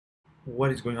What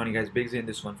is going on, you guys? Big Z in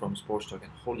this one from Sports Talk,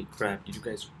 and holy crap, did you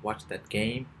guys watch that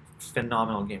game?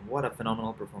 Phenomenal game. What a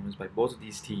phenomenal performance by both of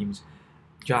these teams.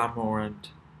 Ja Morant,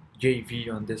 JV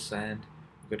on this end.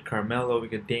 We got Carmelo, we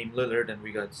got Dame Lillard, and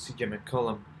we got CJ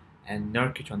McCollum and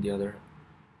Nurkic on the other.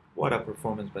 What a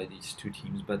performance by these two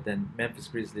teams. But then Memphis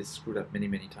Grizzlies screwed up many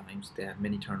times. They had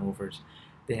many turnovers.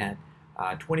 They had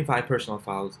 25 personal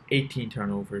fouls, 18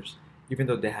 turnovers, even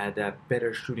though they had a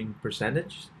better shooting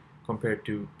percentage compared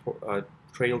to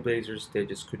Trailblazers. They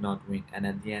just could not win. And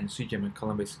at the end, CJ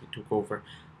McCollum basically took over.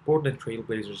 Portland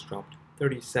Trailblazers dropped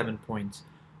 37 points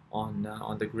on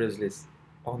the Grizzlies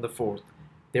on the fourth.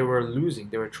 They were losing.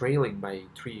 They were trailing by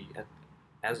three, at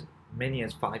as many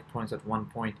as 5 points at one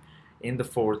point in the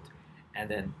fourth, and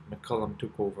then McCollum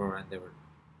took over and they were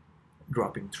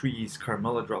dropping threes.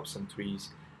 Carmelo dropped some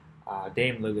threes.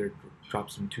 Dame Lillard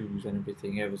dropped some twos and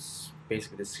everything. It was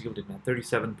basically the sealed it, man.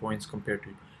 37 points compared to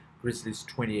Grizzlies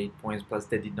 28 points. Plus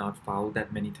they did not foul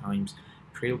that many times.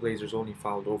 Trailblazers only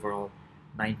fouled overall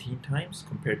 19 times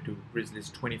compared to Grizzlies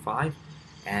 25,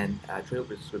 and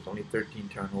Trailblazers was only 13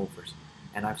 turnovers.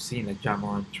 And I've seen like Ja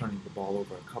Morant turning the ball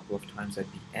over a couple of times at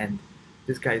the end.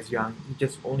 This guy's young. He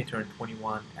just only turned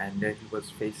 21, and he was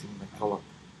facing McCollum.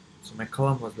 So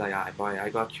McCollum was like, "Ah, boy, I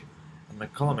got you." And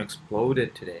McCollum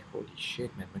exploded today. Holy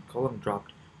shit, man! McCollum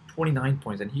dropped 29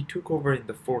 points, and he took over in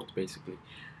the fourth. Basically,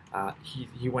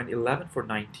 he went 11 for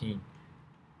 19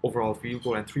 overall field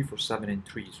goal and 3 for 7 in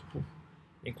threes,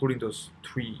 including those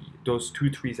two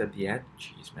threes at the end.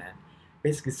 Jeez, man!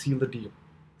 Basically, seal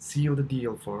the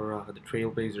deal for the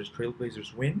Trailblazers.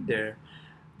 Trailblazers win.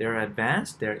 They're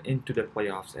advanced. They're into the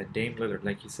playoffs. And Dame Lillard,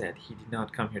 like you said, he did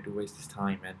not come here to waste his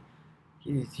time, and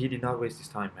he did not waste his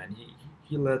time, man.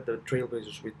 He led the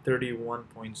Trailblazers with 31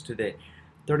 points today.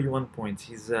 31 points.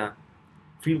 His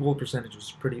field goal percentage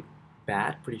was pretty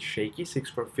bad, pretty shaky. 6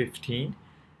 for 15,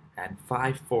 and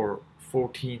 5 for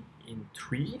 14 in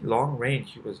three. Long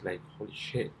range, he was like, holy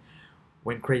shit,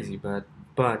 went crazy. But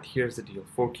here's the deal: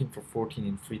 14 for 14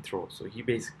 in free throws. So he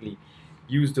basically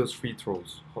used those free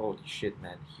throws. Holy shit,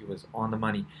 man, he was on the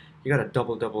money. He got a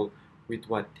double double with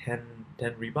what, 10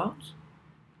 rebounds,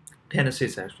 10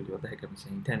 assists actually. What the heck am I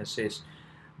saying? 10 assists.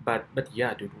 But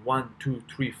yeah, dude, one, two,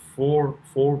 three, four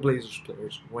Blazers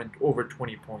players went over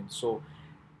 20 points. So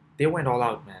they went all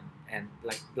out, man. And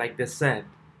like they said,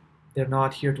 they're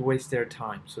not here to waste their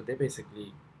time. So they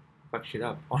basically fuck shit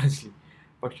up, honestly.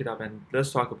 Fuck shit up. And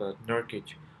let's talk about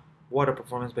Nurkic. What a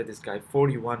performance by this guy.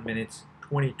 41 minutes,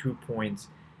 22 points,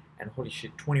 and holy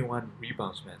shit, 21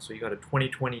 rebounds, man. So you got a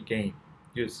 20-20 game.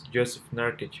 Joseph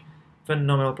Nurkic.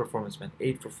 Phenomenal performance, man.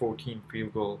 8 for 14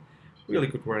 field goal. Really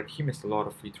good work. He missed a lot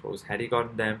of free throws. Had he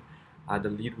gotten them, the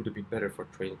lead would have been better for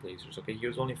Trailblazers. Okay, he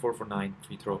was only 4 for 9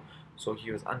 free throw, so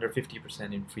he was under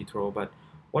 50% in free throw. But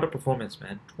what a performance,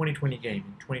 man. 20-20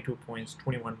 game, 22 points,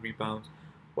 21 rebounds.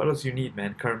 What else you need,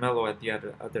 man? Carmelo at the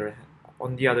other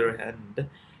on the other hand,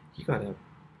 he got a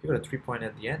 3 point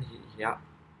at the end. Yeah,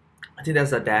 I think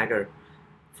that's a dagger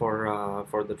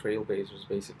for the Trailblazers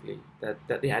basically.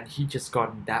 And he just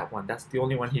got that one. That's the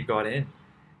only one he got in.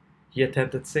 He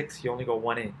attempted 6, he only got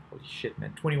one in. Holy shit,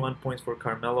 man. 21 points for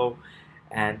Carmelo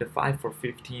and the 5 for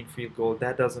 15 field goal.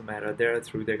 That doesn't matter. They're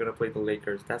through. They're going to play the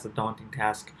Lakers. That's a daunting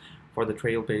task for the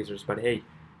Trailblazers. But hey,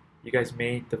 you guys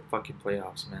made the fucking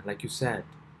playoffs, man. Like you said,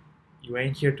 you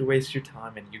ain't here to waste your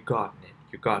time, and you gotten it.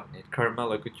 You gotten it.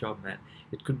 Carmelo, good job, man.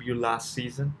 It could be your last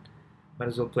season. Might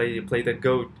as well play the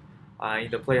GOAT in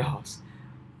the playoffs.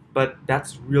 But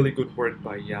that's really good work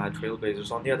by Trailblazers.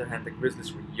 On the other hand, the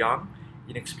Grizzlies were young,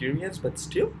 inexperienced, but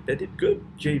still they did good.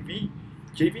 JV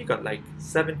got like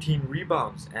 17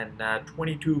 rebounds and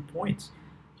 22 points.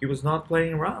 He was not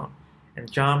playing around.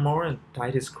 And Ja Morant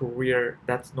tied his career.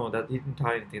 That he didn't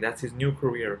tie anything. That's his new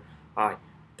career high.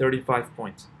 35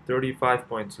 points. 35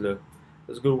 points, look.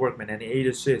 That's good work, man. And 8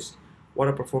 assists. What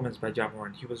a performance by Ja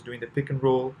Morant. He was doing the pick and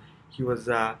roll. He was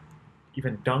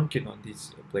even dunking on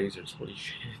these Blazers. Holy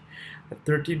shit.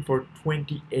 13 for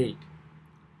 28.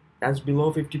 That's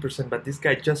below 50%, but this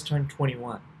guy just turned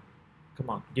 21. Come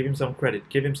on, give him some credit.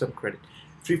 Give him some credit.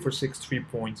 3 for 6, 3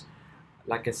 points.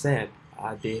 Like I said,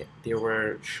 they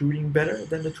were shooting better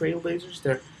than the Trailblazers.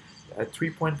 Their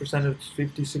 3-point percentage is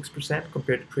 56%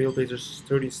 compared to Trailblazers'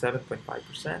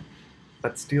 37.5%.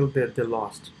 But still, they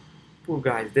lost. Poor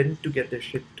guys. They need to get their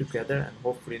shit together, and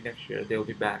hopefully next year they'll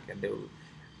be back and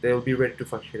they'll be ready to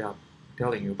fuck shit up. I'm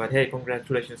telling you. But hey,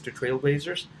 congratulations to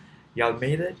Trailblazers. Y'all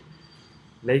made it.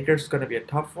 Lakers is gonna be a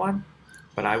tough one,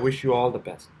 but I wish you all the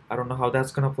best. I don't know how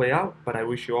that's gonna play out, but I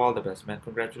wish you all the best, man.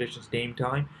 Congratulations, Dame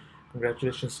Time.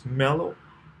 Congratulations, MELO.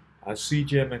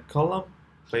 CJ McCollum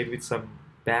played with some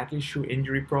back issue,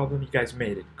 injury problem. You guys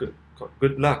made it.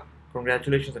 Good luck.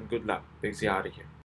 Congratulations and good luck. Big Z out of here.